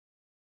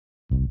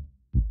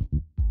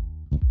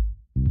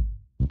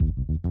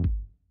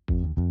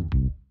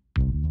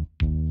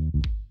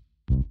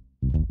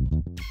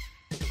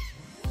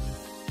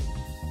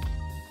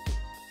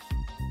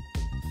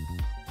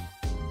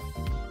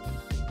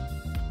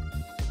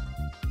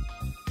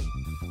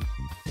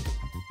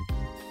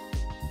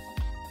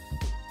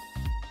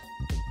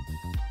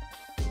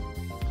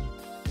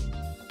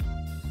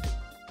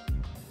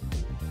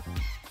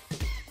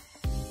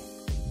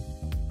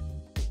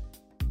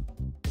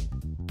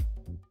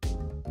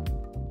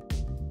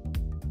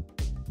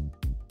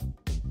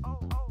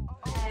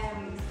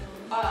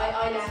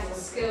I left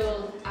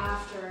school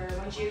after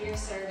my junior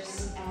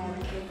cert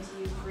and came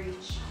to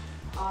Youthreach.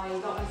 I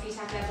got my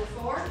FETAC level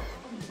 4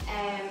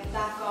 and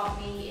that got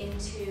me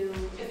into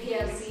a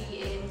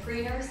PLC in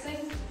pre-nursing,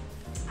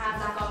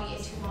 and that got me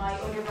into my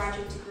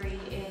undergraduate degree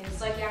in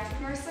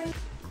psychiatric nursing.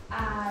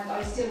 And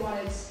I still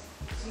wanted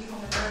to become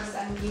a nurse,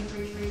 and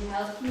Youthreach really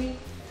helped me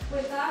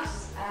with that.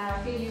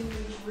 I feel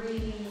Youthreach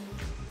really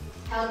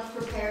helped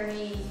prepare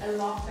me a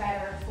lot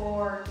better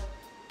for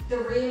the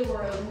real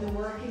world and the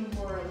working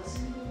world.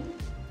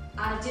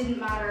 And it didn't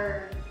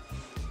matter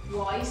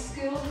why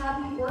school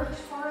hadn't worked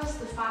for us,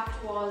 the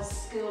fact was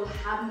school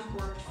hadn't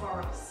worked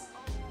for us.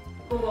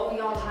 But what we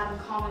all had in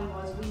common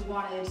was we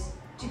wanted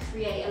to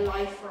create a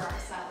life for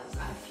ourselves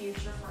and a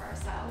future for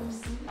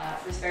ourselves.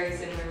 For very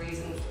similar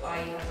reasons, I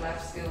had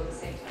left school at the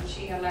same time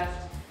she had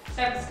left.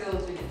 Separate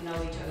schools, we didn't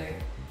know each other,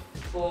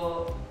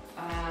 but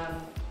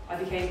I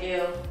became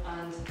ill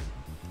and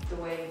the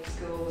way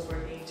school was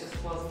working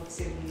just wasn't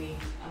suiting me,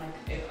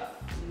 and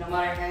no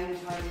matter how many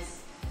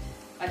times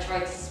I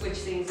tried to switch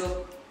things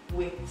up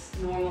with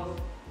normal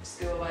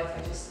school life,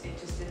 it just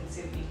didn't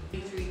suit me.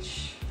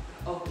 Youthreach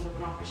opened up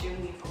an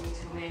opportunity for me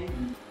to come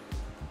in.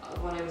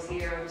 When I was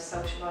here, I was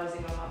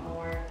socialising a lot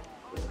more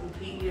with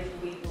completely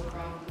different people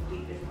from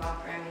completely different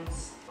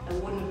backgrounds. I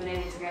wouldn't have been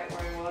able to get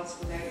where I was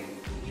without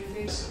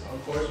Youthreach.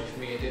 Unfortunately for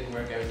me, it didn't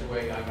work out the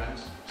way I meant,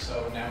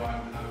 so now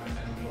I'm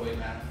employed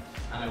now,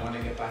 and I want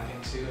to get back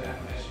into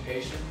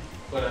education,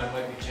 but I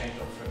might be changed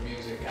up for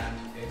music, and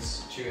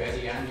it's through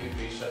Eddie and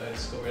Youthreach that I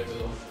discovered the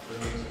love for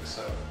music.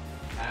 So,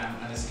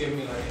 and it's given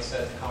me, like I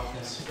said, the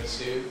confidence to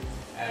pursue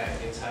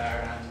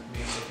guitar and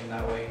music in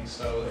that way.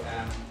 So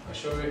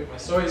my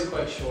story is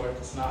quite short.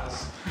 It's not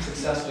as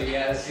successful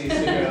yet as these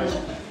two girls,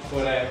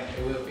 but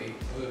it will be,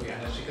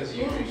 and it's because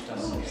Youthreach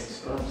does it.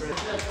 So.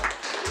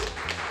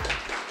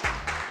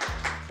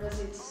 Because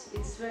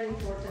it's very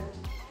important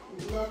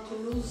not to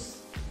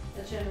lose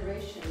a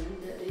generation,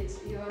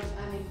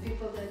 and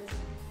people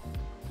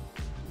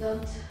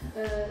that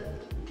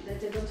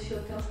they don't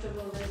feel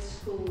comfortable at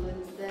school,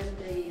 and then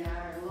they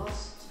are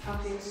lost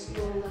in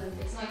school. And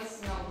it's nice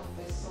to know that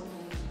there's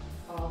something to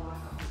fall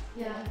back on.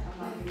 Yeah,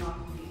 and you're not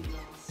completely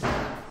lost.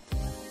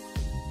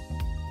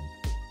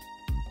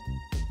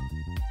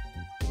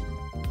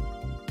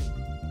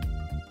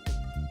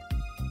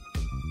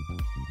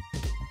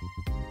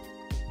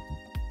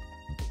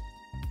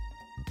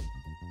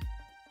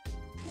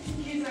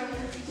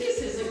 This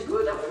is a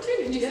good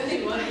opportunity.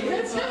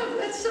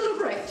 Let's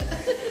celebrate.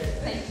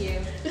 Thank you.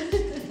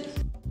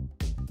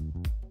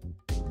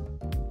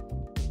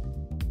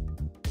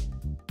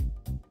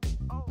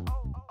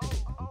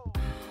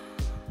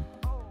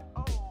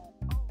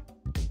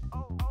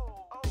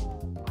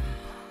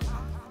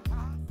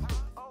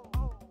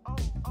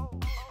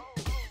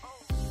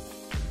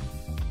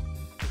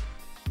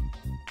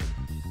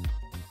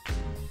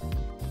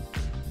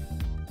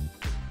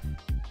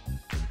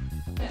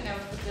 Now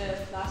for the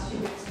last few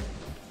weeks.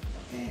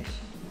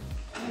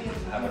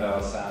 Have it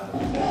all sound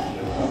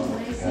together.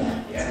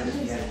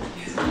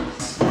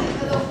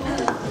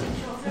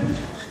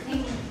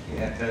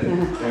 Yeah,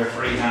 they're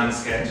freehand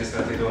sketches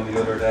that they done the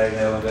other day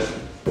now, and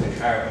the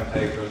carbon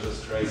paper will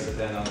just trace it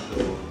then onto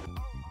the wood.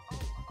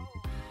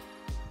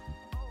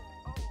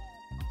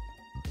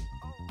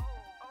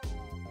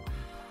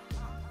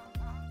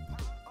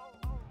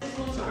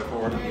 So they're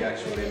bored of the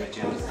actual image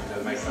and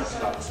they'll make that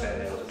stop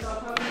instead out.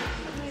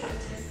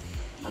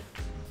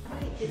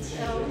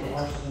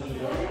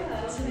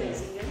 It's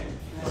amazing.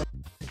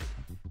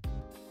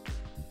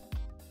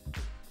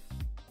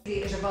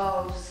 It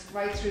evolves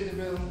right through the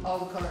room, all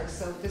the colours.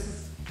 So this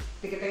is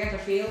they get a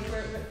feel for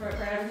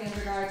everything in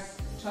regards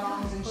to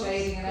tones and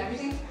shading and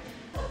everything.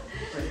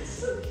 It's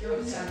so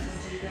cute.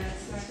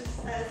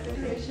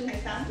 Decoration. I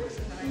found it.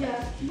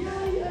 Yeah.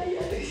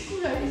 It's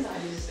very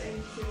nice.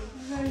 Thank you.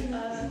 Very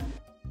nice.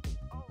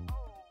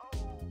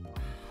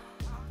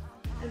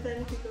 And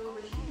then if you go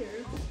over here,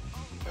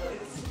 so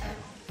it's at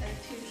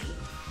 2D,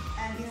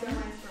 and these are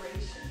my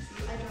inspirations.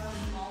 I draw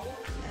them all,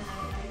 and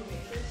I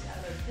make it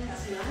out of.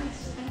 That's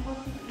nice. And what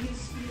you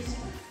use?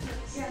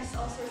 Yes,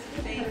 all sorts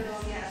of things.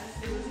 Yes,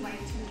 it was my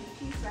 2D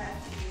piece. I had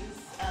to use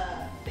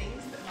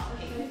things, but not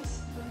paint.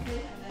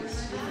 Okay. And then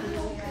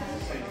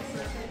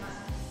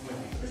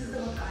this is the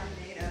one I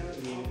made out of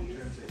all these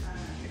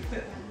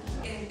equipment.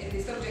 In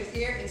the subjects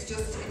here, it's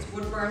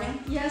wood burning.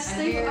 Yes,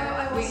 and here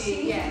I was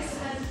seeing. Yes,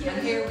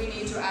 and here we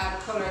need to add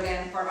colour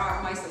then for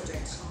my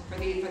subject, for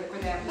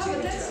them. Oh,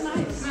 but that's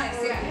nice. It's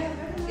nice, yeah.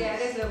 Yeah,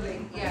 it is lovely.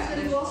 Yeah.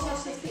 So you also have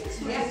some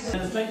things. Yes.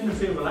 And it's making them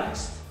feel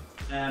relaxed.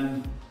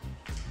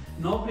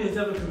 Nobody has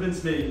ever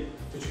convinced me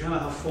that you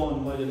cannot have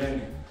fun while you're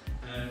learning.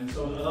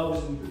 So I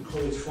always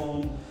encourage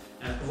fun,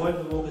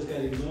 provided the work is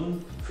getting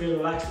done, feel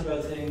relaxed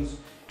about things.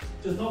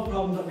 There's no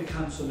problem that we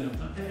can't surmount.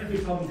 Every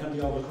problem can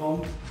be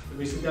overcome if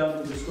we sit down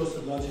and discuss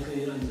it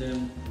logically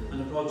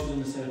and approach it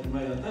in a certain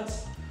way. And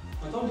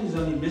I don't think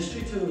there's any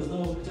mystery to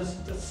it.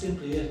 That's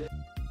simply it.